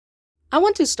I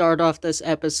want to start off this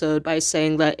episode by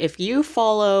saying that if you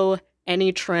follow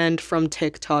any trend from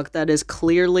TikTok that is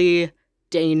clearly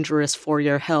dangerous for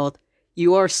your health,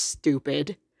 you are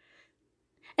stupid.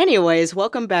 Anyways,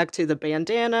 welcome back to the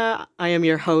Bandana. I am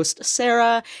your host,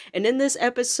 Sarah, and in this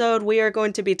episode, we are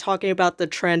going to be talking about the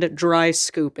trend dry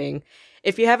scooping.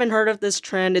 If you haven't heard of this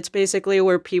trend, it's basically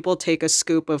where people take a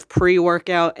scoop of pre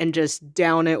workout and just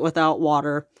down it without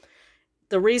water.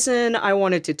 The reason I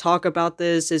wanted to talk about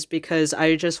this is because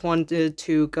I just wanted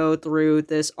to go through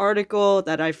this article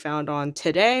that I found on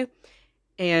Today.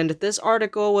 And this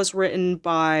article was written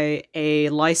by a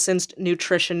licensed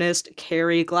nutritionist,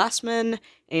 Carrie Glassman.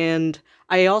 And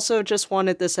I also just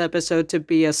wanted this episode to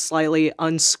be a slightly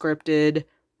unscripted,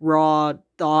 raw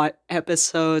thought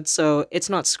episode, so it's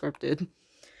not scripted.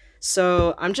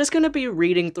 So I'm just going to be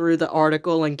reading through the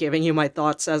article and giving you my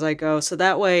thoughts as I go. So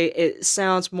that way it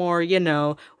sounds more,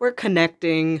 we're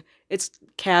connecting. It's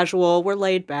casual, we're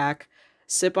laid back.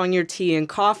 Sip on your tea and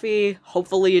coffee.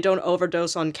 Hopefully you don't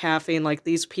overdose on caffeine like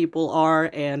these people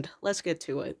are, and let's get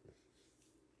to it.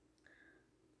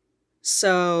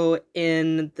 So,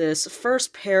 in this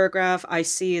first paragraph, I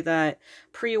see that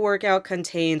pre workout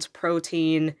contains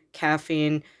protein,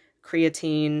 caffeine,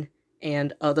 creatine,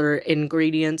 and other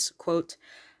ingredients, quote.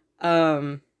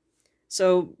 Um,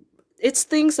 so it's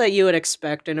things that you would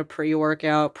expect in a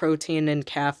pre-workout, protein and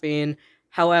caffeine.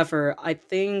 However, I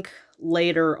think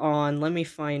later on, let me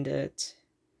find it.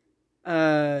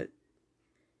 Uh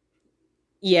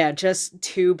yeah, just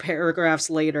two paragraphs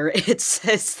later, it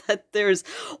says that there's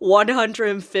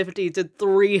 150 to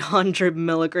 300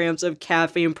 milligrams of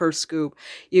caffeine per scoop.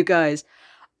 You guys,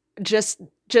 just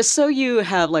so you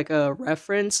have like a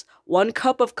reference, one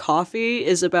cup of coffee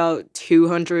is about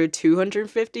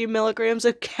 250 milligrams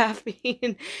of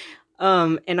caffeine.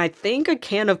 And I think a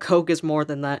can of Coke is more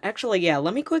than that. Actually, yeah,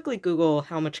 let me quickly Google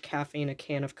how much caffeine a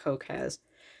can of Coke has.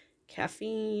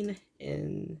 Caffeine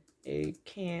in a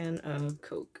can of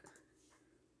Coke.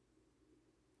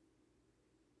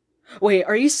 Wait,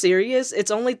 are you serious?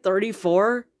 It's only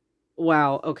 34?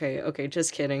 Wow, okay,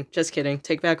 just kidding. Just kidding.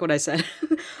 Take back what I said.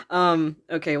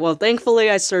 Okay, well, thankfully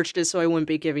I searched it so I wouldn't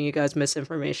be giving you guys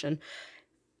misinformation.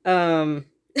 Um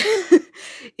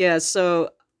yeah, so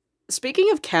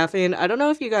speaking of caffeine, I don't know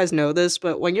if you guys know this,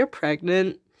 but when you're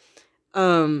pregnant,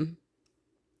 um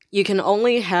you can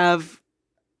only have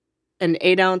an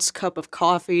 8-ounce cup of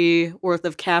coffee worth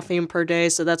of caffeine per day,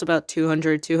 so that's about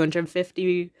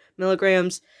 250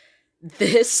 milligrams.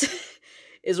 This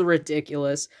is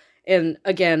ridiculous. And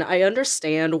again, I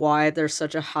understand why there's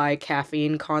such a high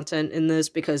caffeine content in this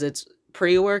because it's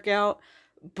pre-workout,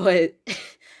 but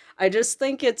I just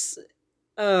think it's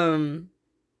um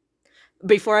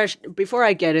before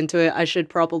I get into it, I should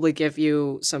probably give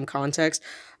you some context.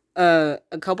 A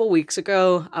couple weeks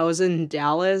ago, I was in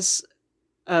Dallas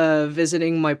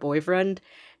visiting my boyfriend,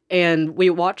 and we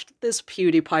watched this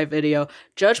PewDiePie video.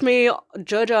 Judge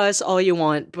us all you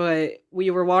want, but we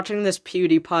were watching this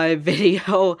PewDiePie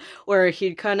video where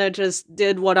he kind of just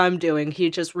did what I'm doing. He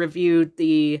just reviewed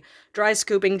the dry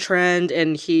scooping trend,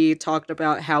 and he talked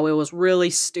about how it was really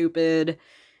stupid,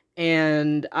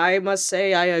 and I must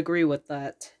say I agree with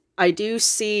that. I do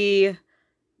see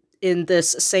in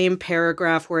this same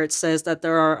paragraph where it says that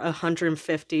there are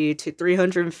 150 to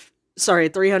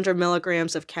 300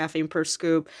 milligrams of caffeine per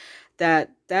scoop, that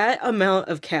amount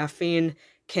of caffeine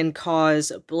can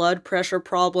cause blood pressure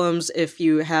problems if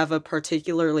you have a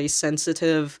particularly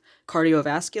sensitive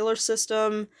cardiovascular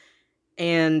system,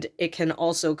 and it can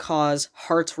also cause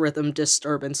heart rhythm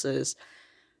disturbances.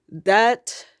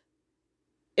 That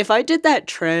if I did that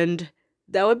trend,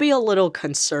 that would be a little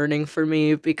concerning for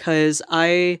me because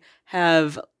I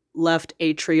have left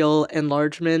atrial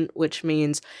enlargement, which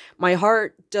means my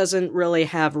heart doesn't really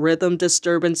have rhythm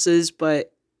disturbances,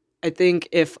 but I think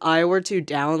if I were to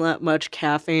down that much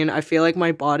caffeine, I feel like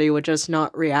my body would just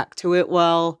not react to it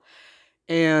well,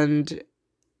 and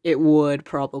it would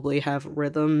probably have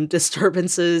rhythm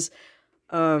disturbances.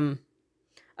 Um,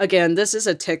 Again, this is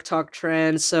a TikTok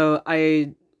trend, so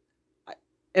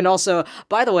and also,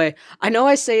 by the way, I know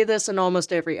I say this in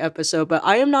almost every episode, but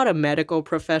I am not a medical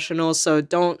professional, so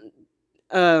don't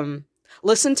um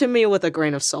listen to me with a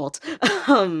grain of salt.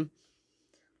 um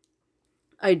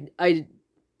I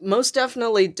most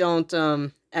definitely don't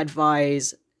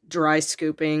advise dry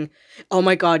scooping. Oh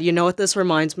my god, you know what this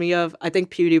reminds me of? I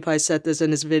think PewDiePie said this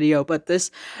in his video, but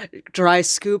this dry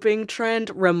scooping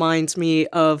trend reminds me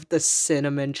of the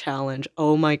cinnamon challenge.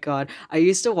 Oh my god. I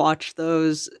used to watch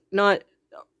those, not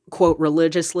quote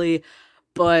religiously,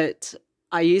 but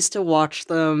I used to watch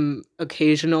them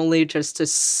occasionally just to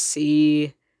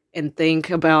see and think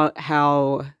about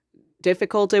how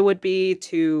difficult it would be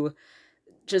to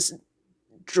just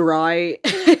dry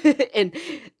and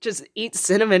just eat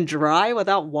cinnamon dry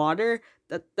without water.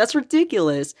 That's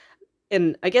ridiculous.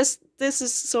 And I guess this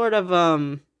is sort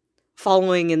of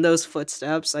following in those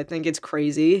footsteps. I think it's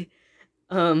crazy.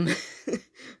 Um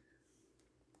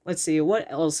let's see, what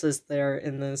else is there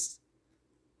in this?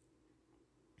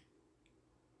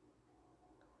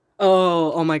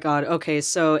 Oh my god. Okay,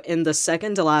 so in the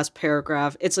second to last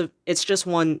paragraph, it's just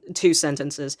two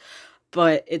sentences,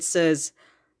 but it says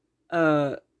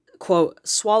uh quote,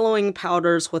 swallowing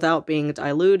powders without being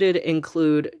diluted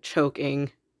include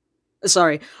choking.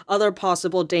 Sorry, other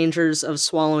possible dangers of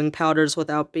swallowing powders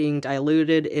without being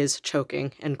diluted is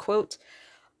choking, end quote.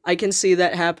 I can see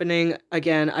that happening.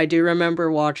 Again, I do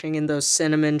remember watching in those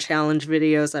cinnamon challenge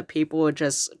videos that people would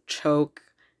just choke,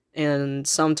 and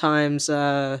sometimes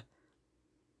uh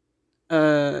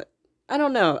I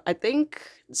don't know. I think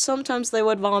sometimes they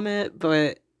would vomit,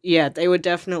 but yeah, they would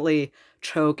definitely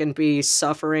choke and be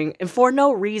suffering, and for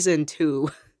no reason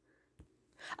too.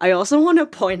 I also want to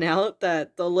point out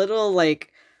that the little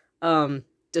um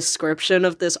description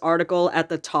of this article at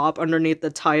the top underneath the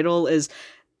title is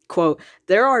quote,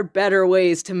 there are better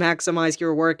ways to maximize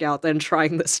your workout than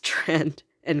trying this trend,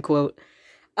 end quote.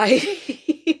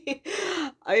 I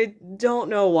I don't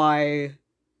know why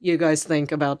you guys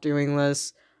think about doing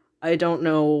this. I don't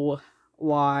know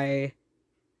why.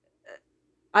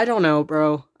 I don't know,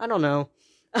 bro. I don't know.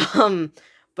 Um,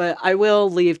 but I will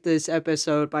leave this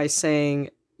episode by saying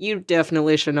you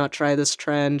definitely should not try this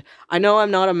trend. I know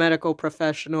I'm not a medical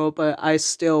professional, but I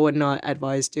still would not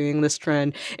advise doing this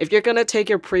trend. If you're gonna take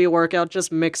your pre-workout,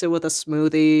 just mix it with a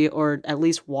smoothie or at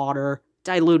least water.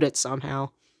 Dilute it somehow.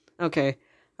 Okay,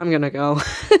 I'm gonna go.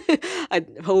 I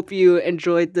hope you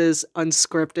enjoyed this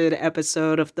unscripted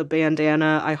episode of the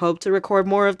bandana. I hope to record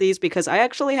more of these because I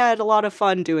actually had a lot of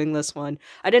fun doing this one.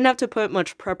 I didn't have to put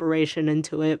much preparation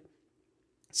into it.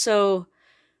 So,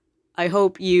 I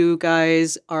hope you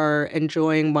guys are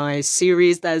enjoying my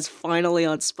series that is finally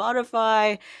on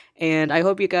Spotify, and I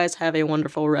hope you guys have a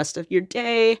wonderful rest of your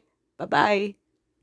day. Bye bye.